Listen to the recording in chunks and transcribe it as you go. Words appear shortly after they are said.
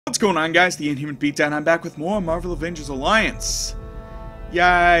What's going on, guys? The Inhuman Beatdown. I'm back with more Marvel Avengers Alliance.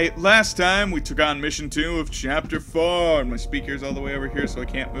 Yay! Last time we took on Mission 2 of Chapter 4. My speaker's all the way over here, so I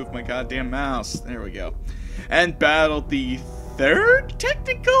can't move my goddamn mouse. There we go. And battled the third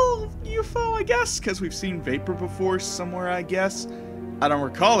technical UFO, I guess, because we've seen Vapor before somewhere, I guess. I don't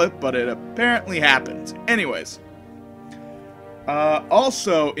recall it, but it apparently happened. Anyways.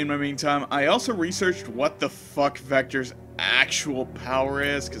 Also, in my meantime, I also researched what the fuck Vector's actual power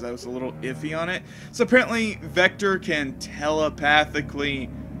is, because I was a little iffy on it. So apparently Vector can telepathically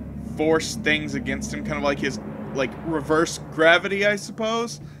force things against him, kind of like his, reverse gravity, I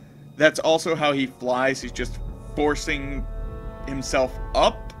suppose. That's also how he flies. He's just forcing himself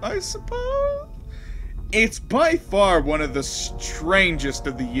up, I suppose. It's by far one of the strangest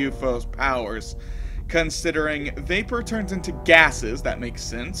of the UFO's powers, considering Vapor turns into gases. That makes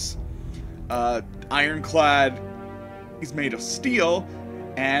sense. Ironclad is made of steel,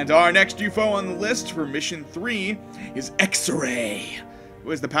 and our next UFO on the list for Mission 3 is X-Ray, who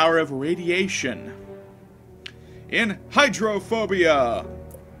has the power of radiation. In Hydrophobia,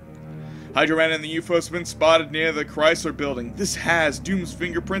 Hydro Man and the UFO has been spotted near the Chrysler Building. This has Doom's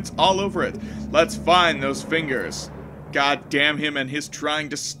fingerprints all over it. Let's find those fingers. God damn him and his trying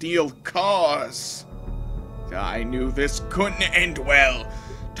to steal cars. I knew this couldn't end well.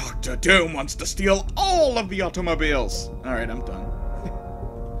 Dr. Doom wants to steal all of the automobiles. Alright, I'm done.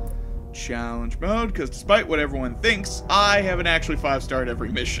 Challenge mode, because despite what everyone thinks, I haven't actually 5-starred every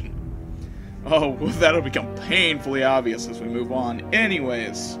mission. Oh, well, that'll become painfully obvious as we move on.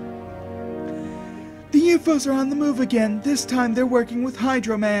 Anyways. The UFOs are on the move again. This time they're working with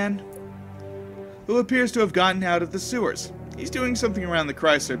Hydro Man, who appears to have gotten out of the sewers. He's doing something around the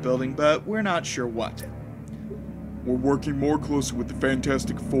Chrysler Building, but we're not sure what. We're working more closely with the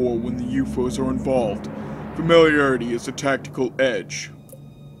Fantastic Four when the UFOs are involved. Familiarity is a tactical edge.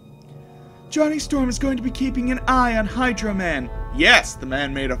 Johnny Storm is going to be keeping an eye on Hydro Man. Yes, the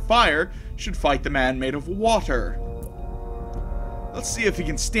man made of fire should fight the man made of water. Let's see if he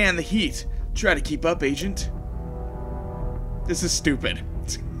can stand the heat. Try to keep up, Agent. This is stupid.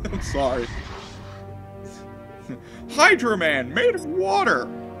 I'm sorry. Hydro Man made of water.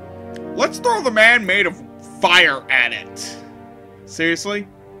 Let's throw the man made of fire at it. Seriously?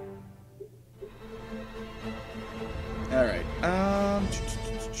 Alright,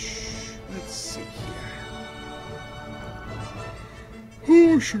 let's see here.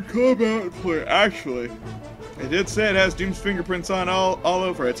 Who should come out and play? Actually, it did say it has Doom's fingerprints on all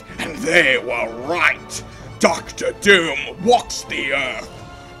over it. And they were right. Dr. Doom walks the earth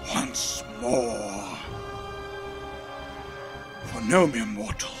once more. For no mere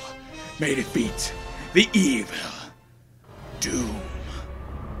mortal may defeat the evil Doom.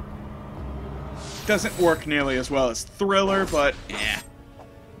 Doesn't work nearly as well as Thriller, but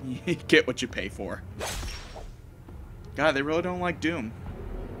you get what you pay for. God, they really don't like Doom.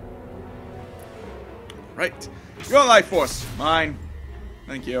 Right. Your life force. Mine.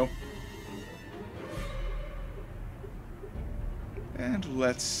 Thank you. And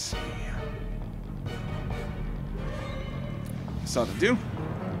let's see. That's all to do.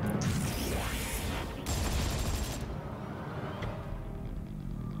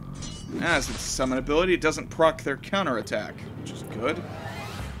 As its summon ability, it doesn't proc their counterattack, which is good.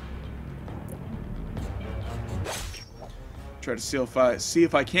 Try to see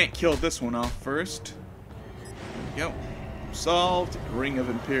if I can't kill this one off first. There we go. Solved. Ring of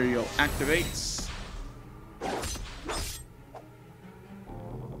Imperial activates.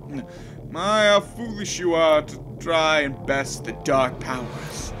 My, how foolish you are to try and best the dark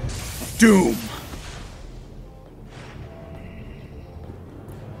powers of Doom.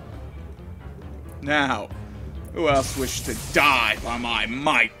 Now, who else wishes to die by my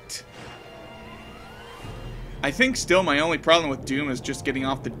might? I think still my only problem with Doom is just getting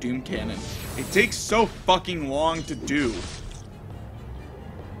off the Doom cannon. It takes so fucking long to do.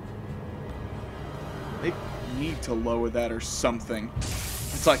 They need to lower that or something.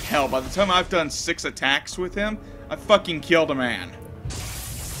 It's like hell, by the time I've done 6 attacks with him, I fucking killed a man.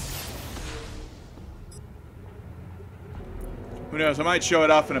 Who knows, I might show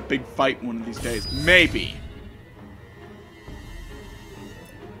it off in a big fight one of these days. Maybe.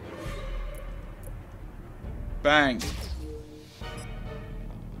 Bang.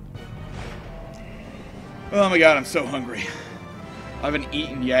 Oh my god, I'm so hungry. I haven't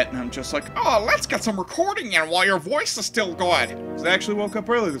eaten yet, and I'm just like, oh, let's get some recording in while your voice is still good. Because I actually woke up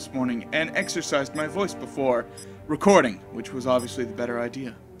early this morning and exercised my voice before recording, which was obviously the better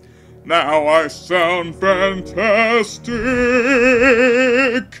idea. Now I sound fantastic!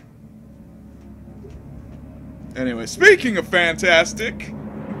 Anyway, speaking of fantastic,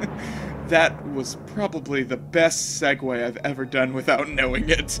 That was probably the best segue I've ever done without knowing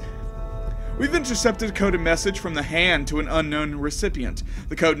it. We've intercepted a coded message from the hand to an unknown recipient.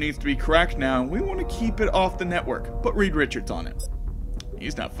 The code needs to be cracked now, and we want to keep it off the network. Put Reed Richards on it.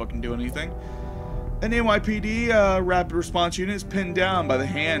 He's not fucking doing anything. An NYPD rapid response unit is pinned down by the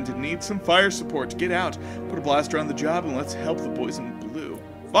hand and needs some fire support to get out. Put a blaster on the job and let's help the boys in blue.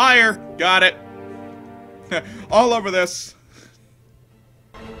 Fire! Got it. All over this.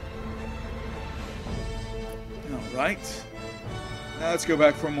 Alright. Now let's go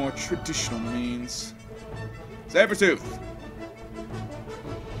back for more traditional means. Sabertooth.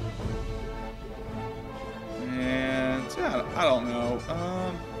 And I don't know.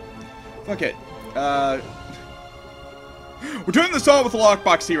 Fuck it. We're doing this all with the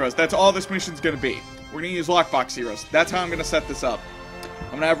Lockbox Heroes. That's all this mission's gonna be. We're gonna use Lockbox Heroes. That's how I'm gonna set this up.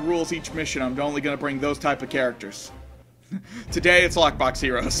 I'm gonna have rules each mission. I'm only gonna bring those type of characters. Today it's Lockbox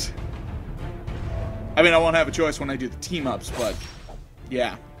Heroes. I mean, I won't have a choice when I do the team-ups, but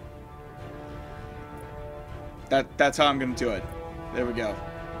yeah. That's how I'm gonna do it. There we go.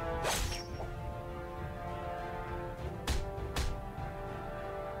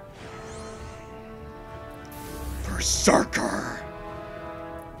 Berserker!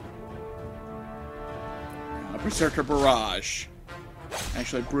 Berserker Barrage.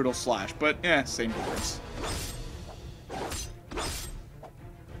 Actually, Brutal Slash, but yeah, same difference.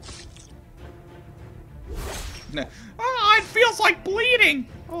 Oh, it feels like bleeding!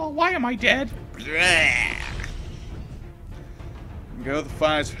 Oh, why am I dead? Go the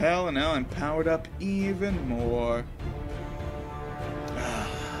fires of hell, and now I'm powered up even more.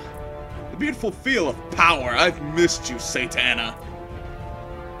 The beautiful feel of power. I've missed you, Satana.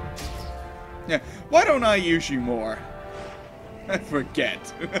 Yeah, why don't I use you more? I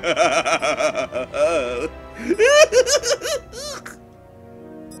forget. Alright,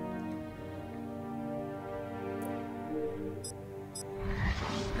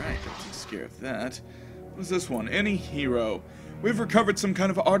 that takes care of that. What is this one? Any hero. We've recovered some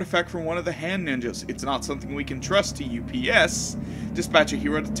kind of artifact from one of the hand ninjas. It's not something we can trust to UPS. Dispatch a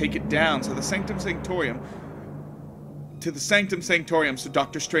hero to take it down to the Sanctum Sanctorium. So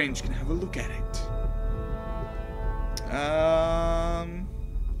Doctor Strange can have a look at it.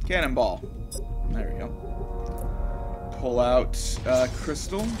 Cannonball. There we go. Pull out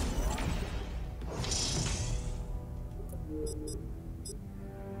Crystal.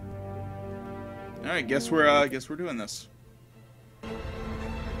 Alright, guess we're doing this.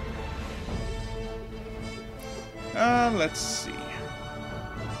 Let's see.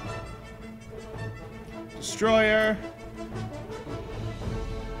 Destroyer.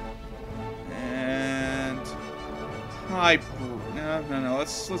 And No,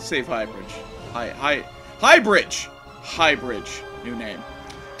 let's save Highbridge. Highbridge! Highbridge. New name.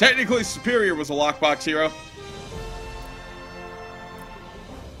 Technically, Superior was a Lockbox hero.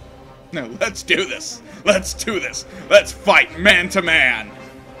 No, let's do this. Let's do this. Let's fight man to man.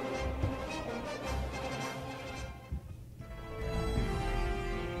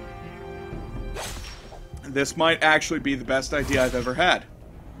 This might actually be the best idea I've ever had.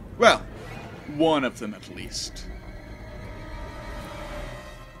 Well, one of them at least.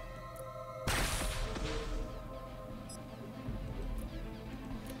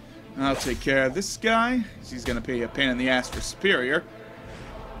 I'll take care of this guy. He's gonna be a pain in the ass for Superior.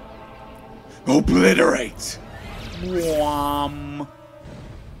 Obliterate! Wham!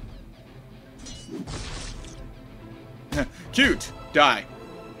 Cute! Die.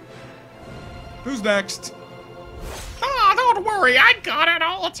 Who's next? Ah, don't worry, I got it.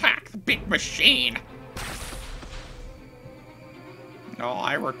 I'll attack the big machine. Oh,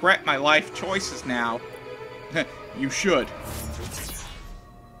 I regret my life choices now. You should.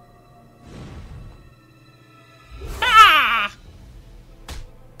 Ah!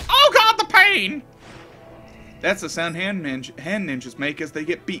 Oh god, the pain! That's the sound hand ninjas make as they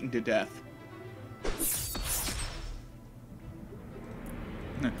get beaten to death.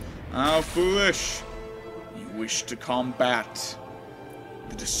 How foolish. You wish to combat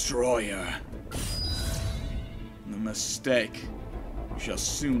the Destroyer. The mistake you shall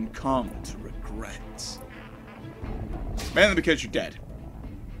soon come to regret. Mainly because you're dead.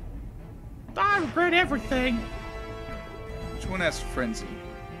 I regret everything. Which one has Frenzy?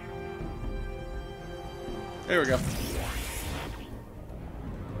 There we go.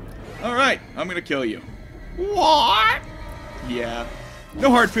 Alright, I'm gonna kill you. What? Yeah. No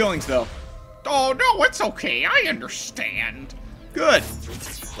hard feelings, though. Oh, no, it's okay. I understand. Good.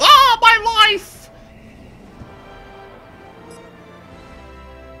 Ah, my life!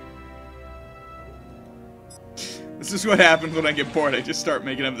 This This is what happens when I get bored. I just start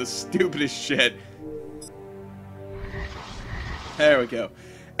making up the stupidest shit. There we go.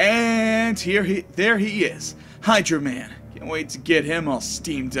 And there he is. Hydro Man. Can't wait to get him all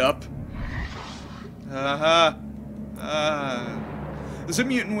steamed up. There's a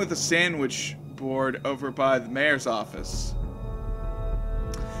mutant with a sandwich board over by the mayor's office.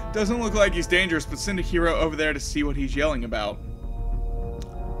 Doesn't look like he's dangerous, but send a hero over there to see what he's yelling about.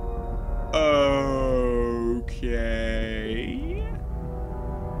 Okay.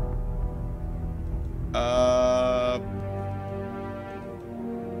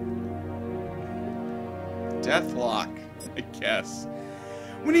 Deathlock, I guess.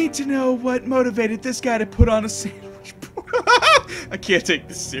 We need to know what motivated this guy to put on a sandwich board. I can't take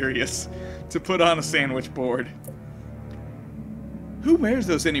this serious. To put on a sandwich board. Who wears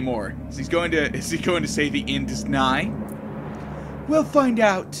those anymore? Is he going to say the end is nigh? We'll find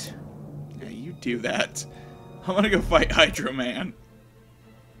out. Yeah, you do that. I'm gonna go fight Hydro Man.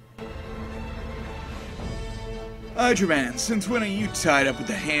 Hydro Man, since when are you tied up with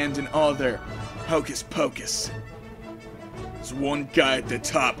the hand and all their hocus pocus? There's one guy at the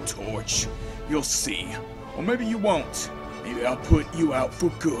top, Torch. You'll see. Or maybe you won't. Maybe I'll put you out for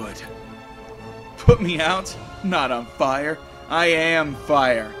good. Put me out? Not on fire. I am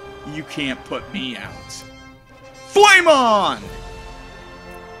fire. You can't put me out. Flame on!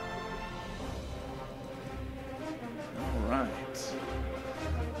 Alright.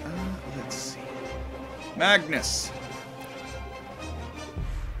 Let's see. Magnus.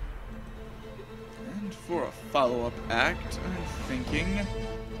 And for a follow-up act, I'm thinking...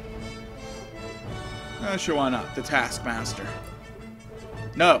 sure, why not? The Taskmaster.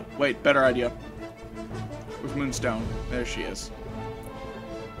 No, wait, better idea. With Moonstone. There she is.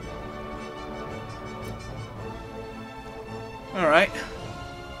 Alright.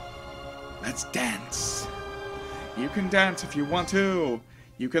 Let's dance. You can dance if you want to.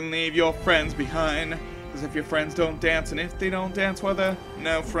 You can leave your friends behind. Because if your friends don't dance, and if they don't dance, well, they're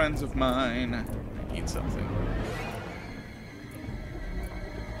no friends of mine. I need something.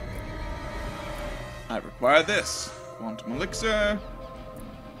 I require this. Quantum Elixir.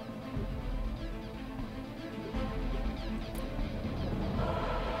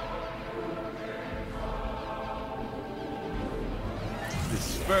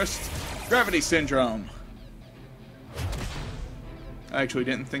 First, Gravity Syndrome. I actually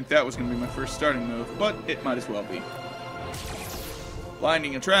didn't think that was going to be my first starting move, but it might as well be.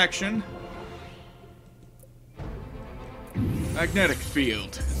 Blinding Attraction. Magnetic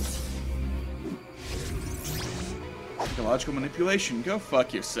Field. Psychological Manipulation. Go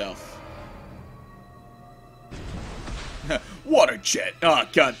fuck yourself. Water Jet. Oh,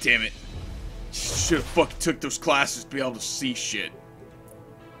 god damn it. Should've fucking took those classes to be able to see shit.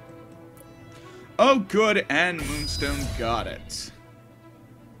 Oh, good, and Moonstone got it.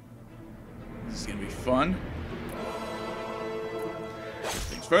 This is gonna be fun. First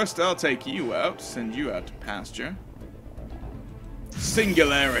things first, I'll take you out, send you out to pasture.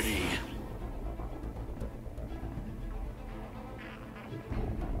 Singularity.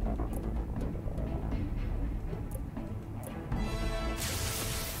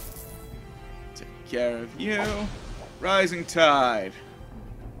 Take care of you. Rising Tide.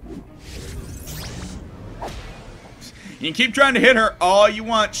 You can keep trying to hit her all you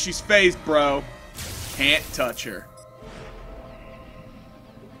want. She's phased, bro. Can't touch her.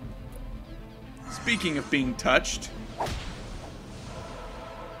 Speaking of being touched.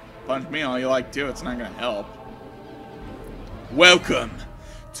 Punch me all you like to. It's not going to help. Welcome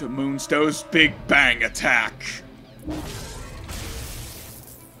to Moonstone's Big Bang Attack.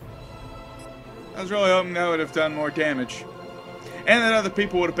 I was really hoping that would have done more damage. And that other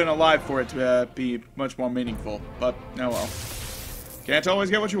people would have been alive for it to be much more meaningful. But, oh well. Can't always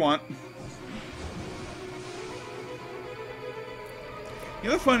get what you want. You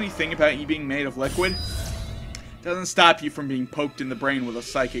know the funny thing about you being made of liquid? It doesn't stop you from being poked in the brain with a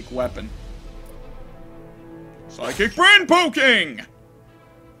psychic weapon. Psychic brain poking!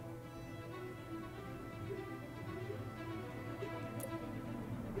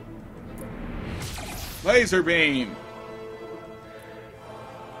 Laser beam!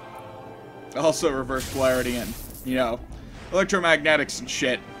 Also reverse polarity and, you know, electromagnetics and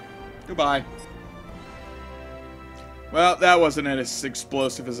shit. Goodbye. Well, that wasn't as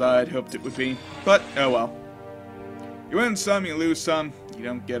explosive as I had hoped it would be. But, oh well. You win some, you lose some. You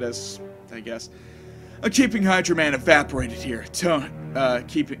don't get us, I guess. I'm keeping Hydro Man evaporated here, Tony.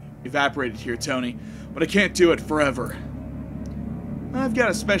 Tony. But I can't do it forever. I've got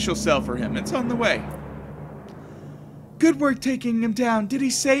a special cell for him. It's on the way. Good work taking him down. Did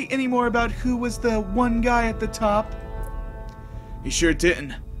he say any more about who was the one guy at the top? He sure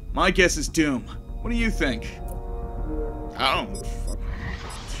didn't. My guess is Doom. What do you think? I don't.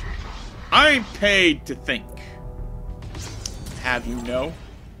 I ain't paid to think. Have you know?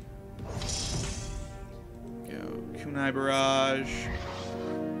 Go. Kunai Barrage.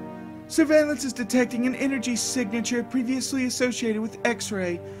 Surveillance is detecting an energy signature previously associated with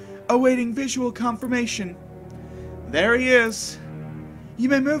X-ray, awaiting visual confirmation. There he is. You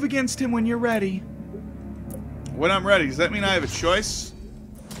may move against him when you're ready. When I'm ready, does that mean I have a choice?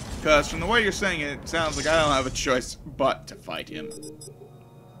 Because from the way you're saying it, it sounds like I don't have a choice but to fight him.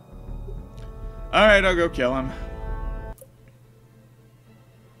 Alright, I'll go kill him.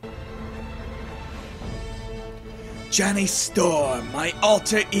 Johnny Storm, my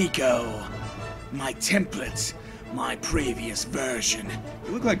alter ego. My template, my previous version.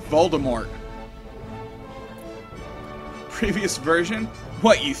 You look like Voldemort. Previous version?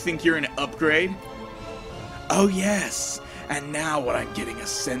 What, you think you're an upgrade? Oh yes, and now what I'm getting a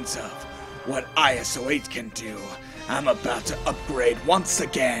sense of, what ISO 8 can do, I'm about to upgrade once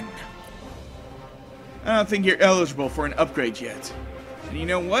again. I don't think you're eligible for an upgrade yet. And you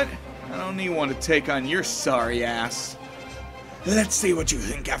know what? I don't need one to take on your sorry ass. Let's see what you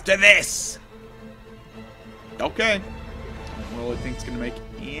think after this. Okay. I don't really think it's going to make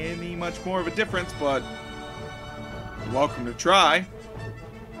any much more of a difference, but you're welcome to try.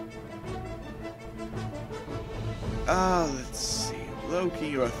 Let's see.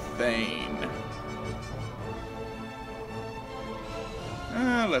 Loki or Thane?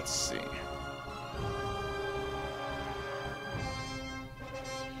 Let's see.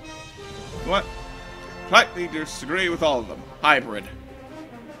 What? Slightly disagree with all of them. Hybrid.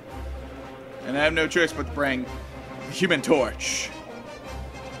 And I have no choice but to bring the Human Torch.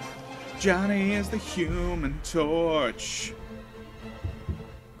 Johnny is the Human Torch.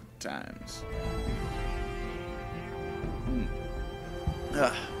 Good times.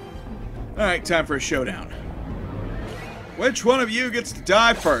 Alright, time for a showdown. Which one of you gets to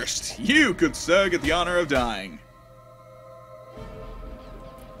die first? You, good sir, get the honor of dying.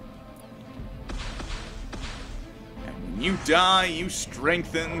 And when you die, you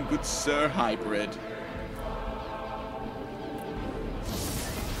strengthen, good sir, Hybrid.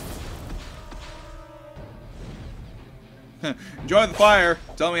 Enjoy the fire.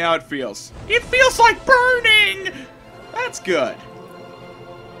 Tell me how it feels. It feels like burning! That's good.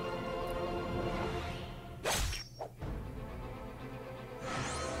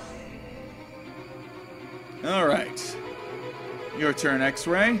 Alright. Your turn,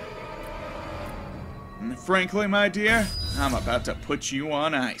 X-Ray. And frankly, my dear, I'm about to put you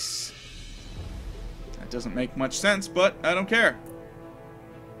on ice. That doesn't make much sense, but I don't care.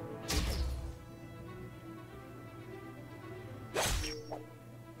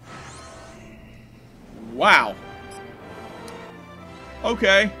 Wow.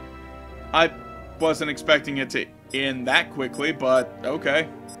 Okay. I wasn't expecting it to end that quickly, but okay.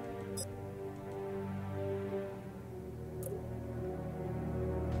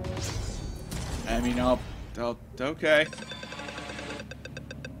 I mean, okay.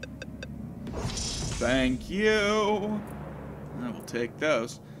 Thank you. I will take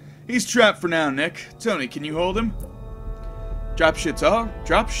those. He's trapped for now, Nick. Tony, can you hold him? Dropshits,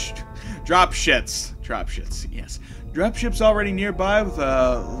 yes. Dropship's already nearby with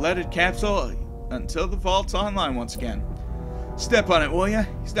a leaded capsule until the vault's online once again. Step on it, will ya?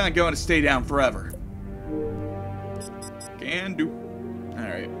 He's not going to stay down forever. Can do.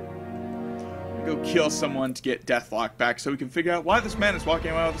 Alright. Go kill someone to get Deathlock back so we can figure out why this man is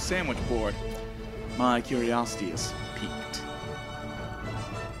walking around with a sandwich board. My curiosity is piqued.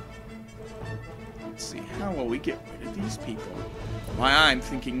 Let's see, how will we get rid of these people? Why, I'm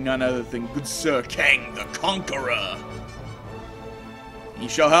thinking none other than good Sir Kang the Conqueror. He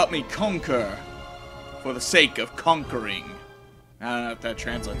shall help me conquer for the sake of conquering. I don't know if that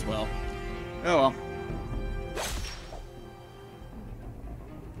translates well. Oh well.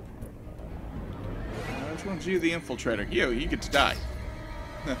 Which one's you, the infiltrator? You get to die.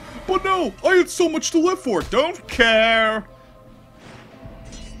 But no, I had so much to live for. Don't care.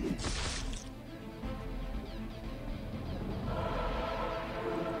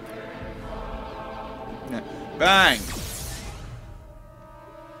 Bang.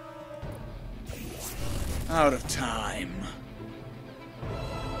 Out of time.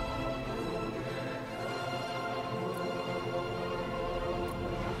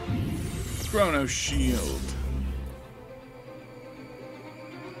 Chrono Shield.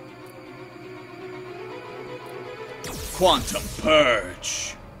 Quantum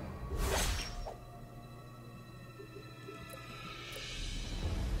Purge.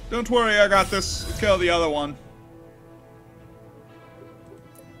 Don't worry, I got this. Let's kill the other one.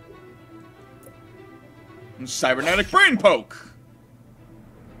 Cybernetic brain poke.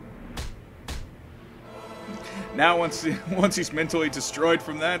 Now, once he's mentally destroyed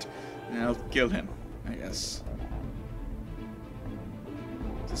from that, I'll kill him, I guess.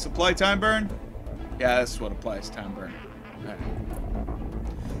 Does this apply time burn? Yeah, that's what applies time burn. Right.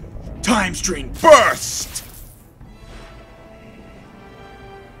 Time stream burst!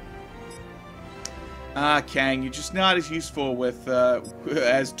 Ah, Kang, you're just not as useful with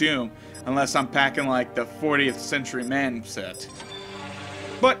as Doom, unless I'm packing like the 40th century man set.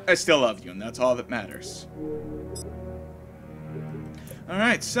 But I still love you, and that's all that matters.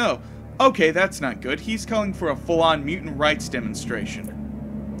 Alright, so, okay, that's not good. He's calling for a full-on mutant rights demonstration.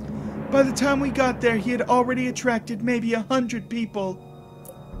 By the time we got there, he had already attracted maybe 100 people.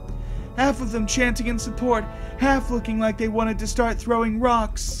 Half of them chanting in support, half looking like they wanted to start throwing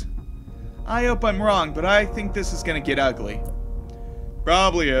rocks. I hope I'm wrong, but I think this is gonna get ugly.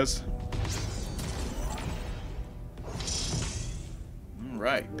 Probably is.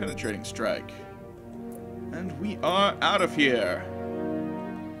 Alright, penetrating strike. And we are out of here.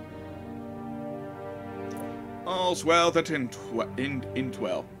 All's well that ends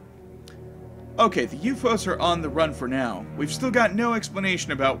well. Okay, the UFOs are on the run for now. We've still got no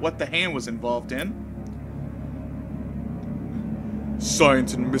explanation about what the hand was involved in.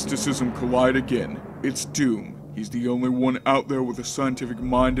 Science and mysticism collide again. It's Doom. He's the only one out there with a scientific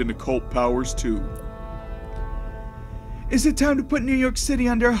mind and occult powers too. Is it time to put New York City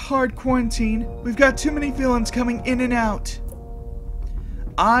under a hard quarantine? We've got too many villains coming in and out.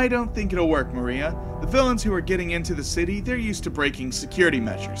 I don't think it'll work, Maria. The villains who are getting into the city, they're used to breaking security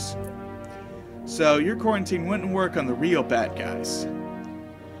measures. So your quarantine wouldn't work on the real bad guys.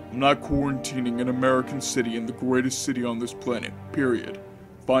 I'm not quarantining an American city in the greatest city on this planet, period.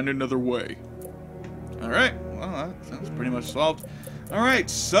 Find another way. Alright, well, that sounds pretty much solved. Alright,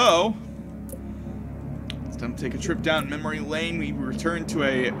 so it's time to take a trip down memory lane. We return to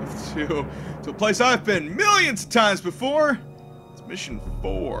a place I've been millions of times before. It's mission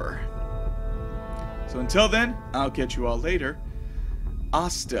 4. So until then, I'll catch you all later.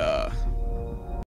 Hasta.